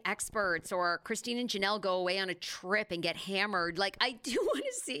outside experts or Christine and Janelle go away on a trip and get hammered. Like I do want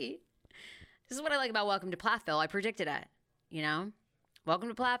to see. This is what I like about Welcome to Plathville. I predicted it, you know? Welcome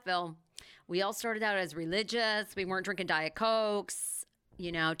to Plathville. We all started out as religious. We weren't drinking Diet Cokes.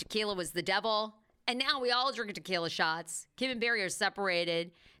 You know, tequila was the devil. And now we all drink tequila shots. Kim and Barry are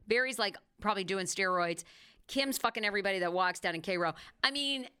separated. Barry's like probably doing steroids. Kim's fucking everybody that walks down in K-Row. I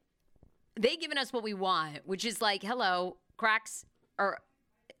mean, they given us what we want, which is like, hello, cracks, or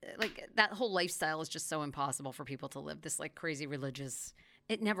like that whole lifestyle is just so impossible for people to live this like crazy religious.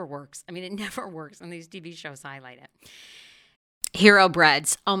 It never works. I mean, it never works. And these TV shows highlight it. Hero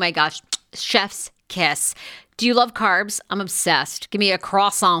breads. Oh my gosh. Chef's kiss. Do you love carbs? I'm obsessed. Give me a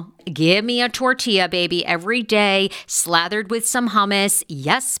croissant. Give me a tortilla, baby, every day, slathered with some hummus.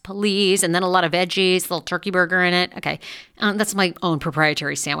 Yes, please. And then a lot of veggies, a little turkey burger in it. Okay. That's my own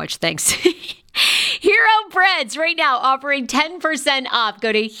proprietary sandwich. Thanks. Hero breads right now offering 10% off.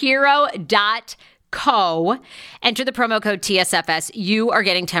 Go to hero.co. Enter the promo code TSFS. You are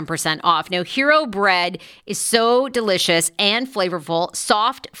getting 10% off. Now, Hero bread is so delicious and flavorful,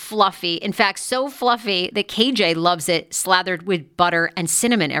 soft, fluffy. In fact, so fluffy that KJ loves it slathered with butter and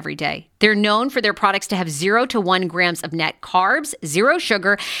cinnamon every day. They're known for their products to have 0 to 1 grams of net carbs, 0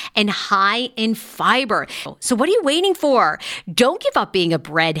 sugar, and high in fiber. So what are you waiting for? Don't give up being a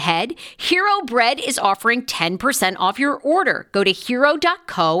breadhead. Hero Bread is offering 10% off your order. Go to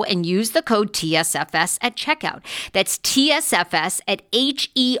hero.co and use the code TSFS at checkout. That's TSFS at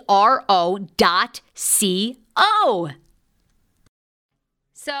HERO.CO.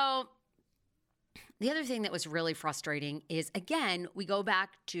 So the other thing that was really frustrating is, again, we go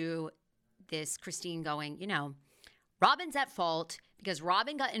back to this Christine going, Robyn's at fault because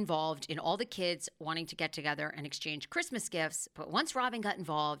Robyn got involved in all the kids wanting to get together and exchange Christmas gifts. But once Robyn got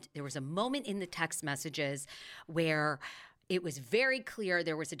involved, there was a moment in the text messages where it was very clear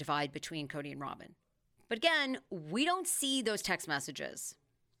there was a divide between Kody and Robyn. But again, we don't see those text messages.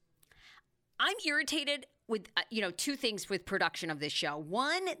 I'm irritated with, two things with production of this show.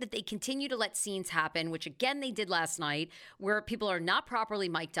 One, that they continue to let scenes happen, which again they did last night, where people are not properly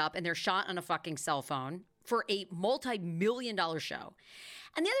mic'd up and they're shot on a fucking cell phone for a multi-million-dollar show.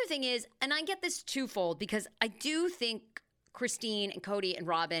 And the other thing is, and I get this twofold, because I do think Christine and Kody and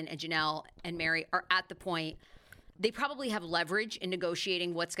Robyn and Janelle and Mary are at the point they probably have leverage in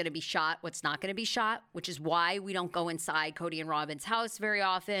negotiating what's going to be shot, what's not going to be shot, which is why we don't go inside Kody and Robyn's house very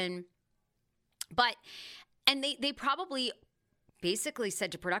often. And they probably basically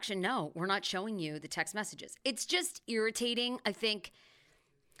said to production, no, we're not showing you the text messages. It's just irritating. I think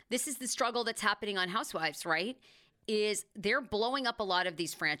this is the struggle that's happening on Housewives, right? Is they're blowing up a lot of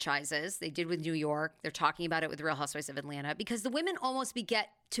these franchises. They did with New York. They're talking about it with Real Housewives of Atlanta because the women almost get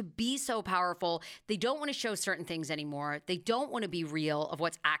to be so powerful. They don't want to show certain things anymore. They don't want to be real of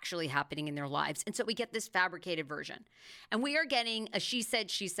what's actually happening in their lives. And so we get this fabricated version. And we are getting a she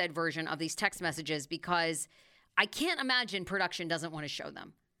said version of these text messages because I can't imagine production doesn't want to show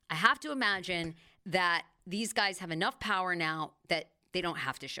them. I have to imagine that these guys have enough power now that they don't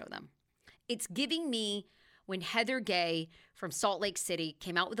have to show them. It's giving me when Heather Gay from Salt Lake City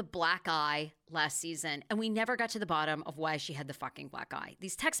came out with a black eye last season, and we never got to the bottom of why she had the fucking black eye.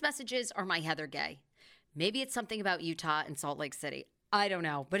 These text messages are my Heather Gay. Maybe it's something about Utah and Salt Lake City. I don't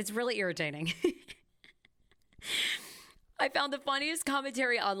know, but it's really irritating. I found the funniest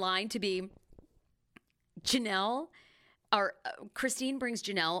commentary online to be Christine brings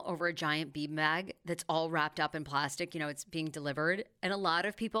Janelle over a giant bead bag that's all wrapped up in plastic. It's being delivered. And a lot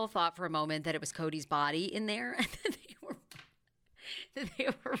of people thought for a moment that it was Kody's body in there and that they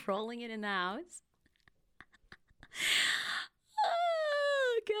were rolling it in the house.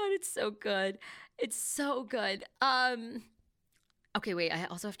 Oh, God, it's so good. It's so good. Okay, wait, I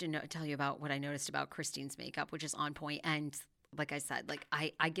also have to tell you about what I noticed about Christine's makeup, which is on point. And like I said,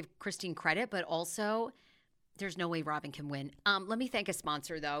 I give Christine credit, but also there's no way Robyn can win. Let me thank a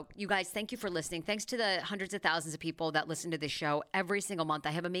sponsor, though. You guys, thank you for listening. Thanks to the hundreds of thousands of people that listen to this show every single month.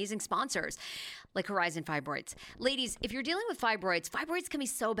 I have amazing sponsors like Horizon Fibroids. Ladies, if you're dealing with fibroids can be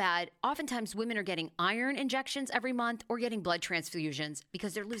so bad. Oftentimes, women are getting iron injections every month or getting blood transfusions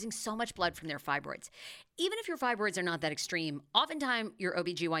because they're losing so much blood from their fibroids. Even if your fibroids are not that extreme, oftentimes your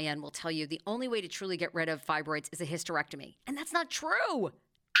OBGYN will tell you the only way to truly get rid of fibroids is a hysterectomy. And that's not true.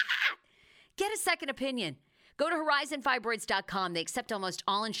 Get a second opinion. Go to horizonfibroids.com. They accept almost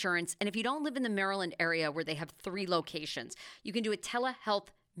all insurance. And if you don't live in the Maryland area where they have 3 locations, you can do a telehealth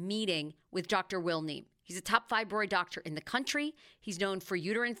meeting with Dr. Will Neem. He's a top fibroid doctor in the country. He's known for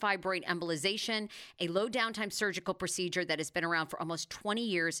uterine fibroid embolization, a low downtime surgical procedure that has been around for almost 20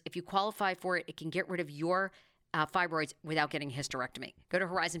 years. If you qualify for it, it can get rid of your fibroids without getting a hysterectomy. Go to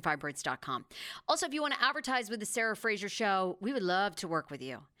horizonfibroids.com. Also, if you want to advertise with the Sarah Fraser Show, we would love to work with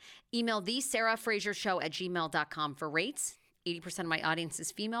you. Email thesarahfrasershow@gmail.com for rates. 80% of my audience is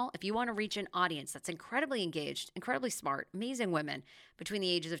female. If you want to reach an audience that's incredibly engaged, incredibly smart, amazing women between the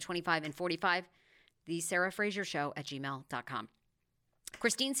ages of 25 and 45, thesarahfrasershow@gmail.com.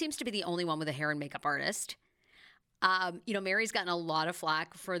 Christine seems to be the only one with a hair and makeup artist. Mary's gotten a lot of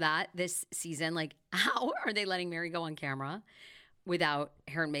flack for that this season. Like, how are they letting Mary go on camera without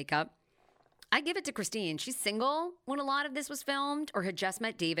hair and makeup? I give it to Christine. She's single when a lot of this was filmed or had just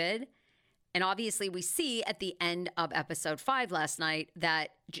met David. And obviously we see at the end of episode 5 last night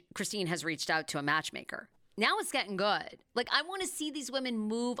that Christine has reached out to a matchmaker. Now it's getting good. Like, I want to see these women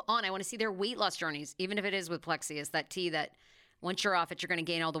move on. I want to see their weight loss journeys, even if it is with Plexius, that tea that once you're off it, you're going to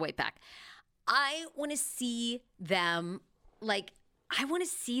gain all the weight back. I want to see them,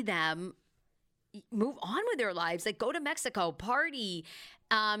 move on with their lives, like go to Mexico, party.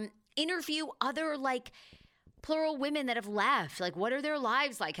 interview other like plural women that have left. Like, what are their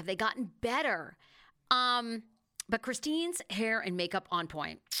lives like? Have they gotten better? But Christine's hair and makeup on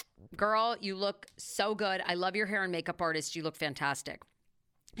point. Girl, you look so good. I love your hair and makeup artist. You look fantastic.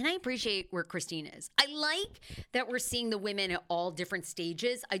 And I appreciate where Christine is. I like that we're seeing the women at all different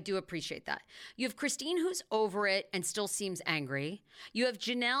stages. I do appreciate that. You have Christine who's over it and still seems angry. You have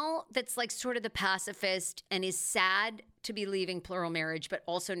Janelle that's like sort of the pacifist and is sad to be leaving plural marriage, but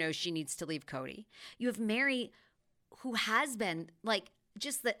also knows she needs to leave Kody. You have Mary who has been like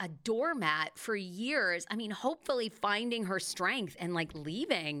just a doormat for years. I mean, hopefully finding her strength and like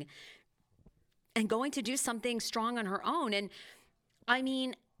leaving and going to do something strong on her own. And I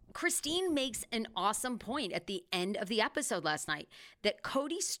mean, Christine makes an awesome point at the end of the episode last night that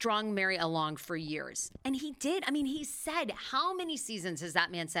Kody strung Mary along for years. And he did. I mean, he said, how many seasons has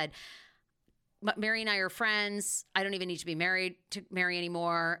that man said, but Mary and I are friends. I don't even need to be married to Mary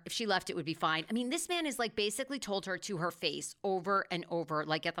anymore. If she left, it would be fine. I mean, this man is like basically told her to her face over and over,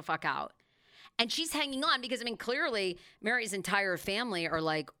 like, get the fuck out. And she's hanging on because, I mean, clearly Mary's entire family are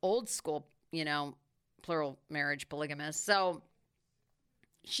like old school, you know, plural marriage, polygamous. So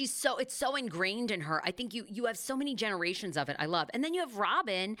it's so ingrained in her. I think you have so many generations of it. I love. And then you have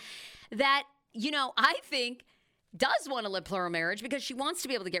Robyn that, you know, I think does want to live plural marriage because she wants to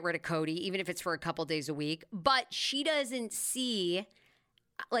be able to get rid of Kody, even if it's for a couple days a week. But she doesn't see,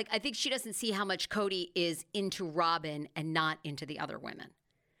 like, I think she doesn't see how much Kody is into Robyn and not into the other women.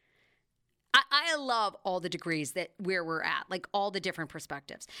 I love all the degrees that where we're at, like all the different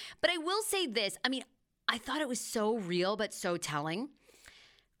perspectives. But I will say this. I mean, I thought it was so real, but so telling.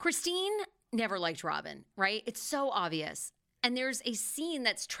 Christine never liked Robyn, right? It's so obvious. And there's a scene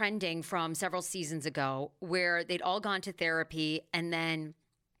that's trending from several seasons ago where they'd all gone to therapy and then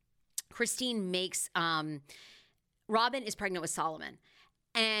Christine makes, Robyn is pregnant with Solomon.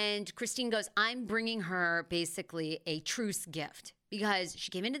 And Christine goes, I'm bringing her basically a truce gift because she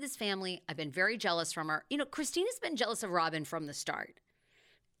came into this family. I've been very jealous from her. You know, Christine has been jealous of Robyn from the start.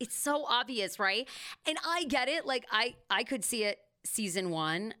 It's so obvious, right? And I get it. Like I could see it season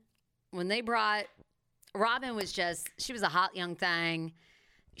 1 when they brought Robyn she was a hot young thing.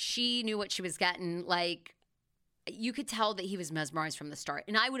 She knew what she was getting. Like, you could tell that he was mesmerized from the start.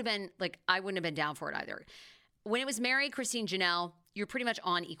 And I wouldn't have been down for it either. When it was Mary, Christine, Janelle, you're pretty much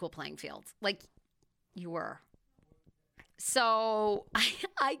on equal playing field. Like, you were. So,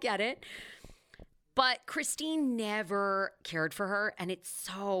 I get it. But Christine never cared for her, and it's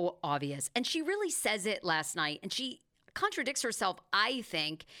so obvious. And she really says it last night. And she contradicts herself, I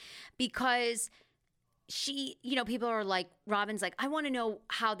think, because she, you know, people are like, Robyn's like, I want to know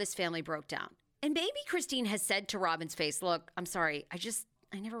how this family broke down. And maybe Christine has said to Robyn's face, look, I'm sorry.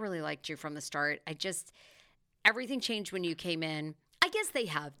 I never really liked you from the start. Everything changed when you came in. I guess they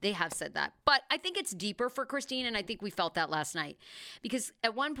have said that. But I think it's deeper for Christine. And I think we felt that last night because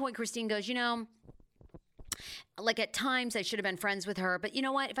at one point Christine goes, you know, like at times I should have been friends with her. But you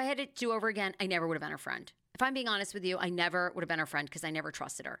know what? If I had it do over again, I never would have been her friend. If I'm being honest with you, I never would have been her friend because I never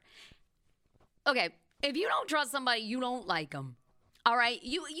trusted her. Okay. If you don't trust somebody, you don't like them. All right?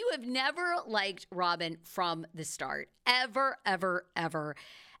 You have never liked Robyn from the start. Ever, ever, ever.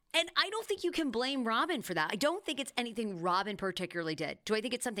 And I don't think you can blame Robyn for that. I don't think it's anything Robyn particularly did. Do I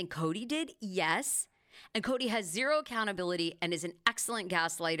think it's something Kody did? Yes. And Kody has zero accountability and is an excellent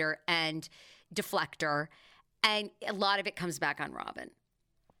gaslighter and deflector. And a lot of it comes back on Robyn.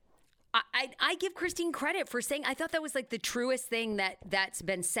 I give Christine credit for saying, I thought that was like the truest thing that's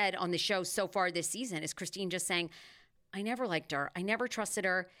been said on the show so far this season is Christine just saying, I never liked her. I never trusted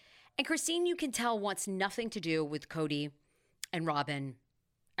her. And Christine, you can tell, wants nothing to do with Kody and Robyn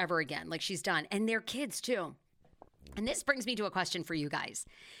ever again. Like she's done. And their kids too. And this brings me to a question for you guys.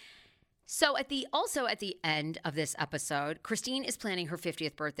 So at the end of this episode, Christine is planning her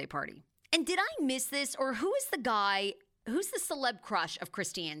 50th birthday party. And did I miss this? Or who's the celeb crush of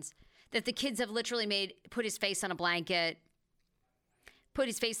Christine's that the kids have literally put his face on a blanket, put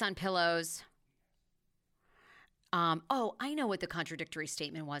his face on pillows? I know what the contradictory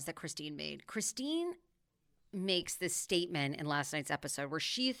statement was that Christine made. Christine makes this statement in last night's episode where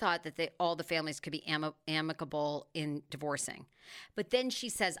she thought that all the families could be amicable in divorcing. But then she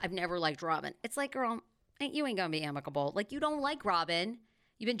says, I've never liked Robyn. It's like, girl, you ain't going to be amicable. Like, you don't like Robyn.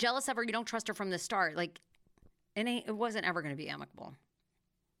 You've been jealous of her. You don't trust her from the start. Like, it wasn't ever going to be amicable.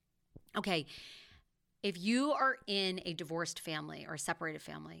 Okay, if you are in a divorced family or a separated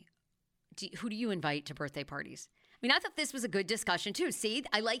family, who do you invite to birthday parties? I mean, I thought this was a good discussion too. See,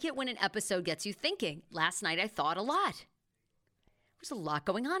 I like it when an episode gets you thinking. Last night I thought a lot. There's a lot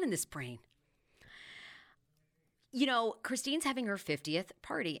going on in this brain. Christine's having her 50th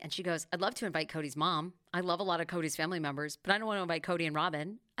party, and she goes, I'd love to invite Kody's mom. I love a lot of Kody's family members, but I don't want to invite Kody and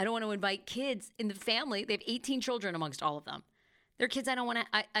Robyn. I don't want to invite kids in the family. They have 18 children amongst all of them. They're kids I don't want to,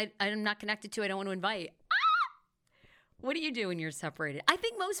 I'm not connected to, I don't want to invite. What do you do when you're separated? I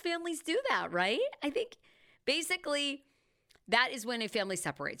think most families do that, right? I think basically that is when a family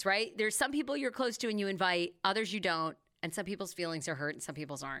separates, right? There's some people you're close to and you invite, others you don't, and some people's feelings are hurt and some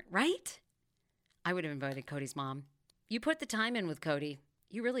people's aren't, right? I would have invited Kody's mom. You put the time in with Kody.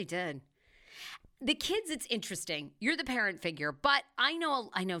 You really did. The kids, it's interesting. You're the parent figure, but I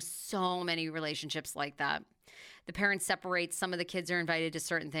know so many relationships like that. The parents separate. Some of the kids are invited to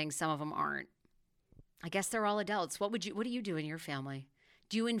certain things. Some of them aren't. I guess they're all adults. What do you do in your family?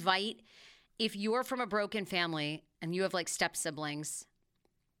 Do you invite, if you're from a broken family and you have like step siblings,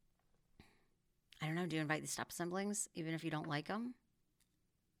 I don't know, do you invite the step siblings even if you don't like them?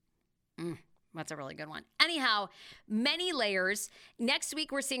 That's a really good one. Anyhow, many layers. Next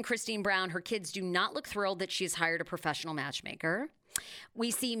week, we're seeing Christine Brown. Her kids do not look thrilled that she's hired a professional matchmaker.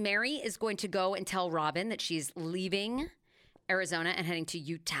 We see Mary is going to go and tell Robyn that she's leaving Arizona and heading to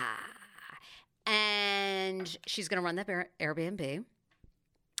Utah. And she's going to run that Airbnb.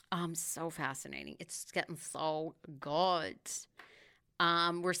 So fascinating. It's getting so good.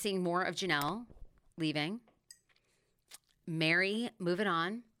 We're seeing more of Janelle leaving. Mary moving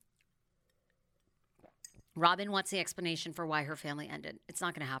on. Robyn wants the explanation for why her family ended. It's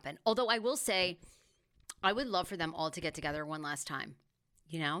not going to happen. Although I will say, I would love for them all to get together one last time.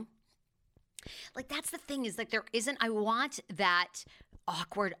 Like that's the thing is like I want that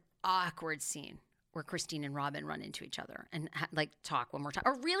awkward scene where Christine and Robyn run into each other and like talk one more time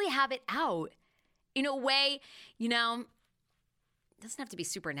or really have it out in a way, it doesn't have to be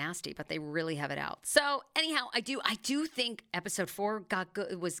super nasty, but they really have it out. So anyhow, I do think episode 4 got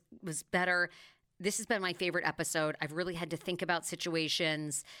good, was better. This has been my favorite episode. I've really had to think about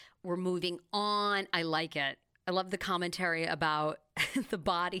situations. We're moving on. I like it. I love the commentary about the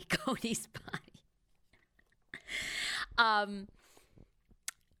body, Kody's body. I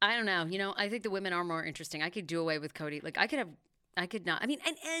don't know. I think the women are more interesting. I could do away with Kody. Like I could not. I mean,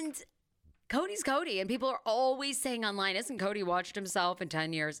 and Kody's Kody. And people are always saying online, hasn't Kody watched himself in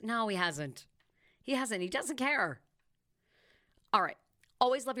 10 years? No, he hasn't. He hasn't. He doesn't care. All right.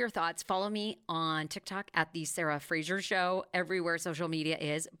 Always love your thoughts. Follow me on TikTok at The Sarah Fraser Show, everywhere social media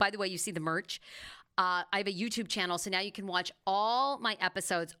is. By the way, you see the merch. I have a YouTube channel, so now you can watch all my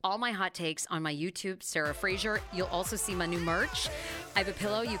episodes, all my hot takes on my YouTube, Sarah Fraser. You'll also see my new merch. I have a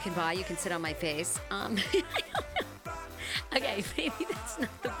pillow you can buy. You can sit on my face. Okay, maybe that's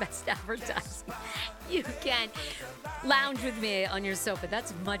not the best advertising. You can lounge with me on your sofa.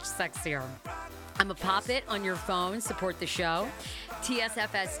 That's much sexier. I'm a pop-it on your phone. Support the show.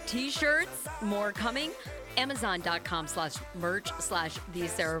 TSFS t-shirts, more coming. Amazon.com/merch/The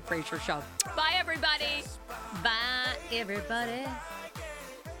Sarah Fraser Show. Bye, everybody. Bye, everybody.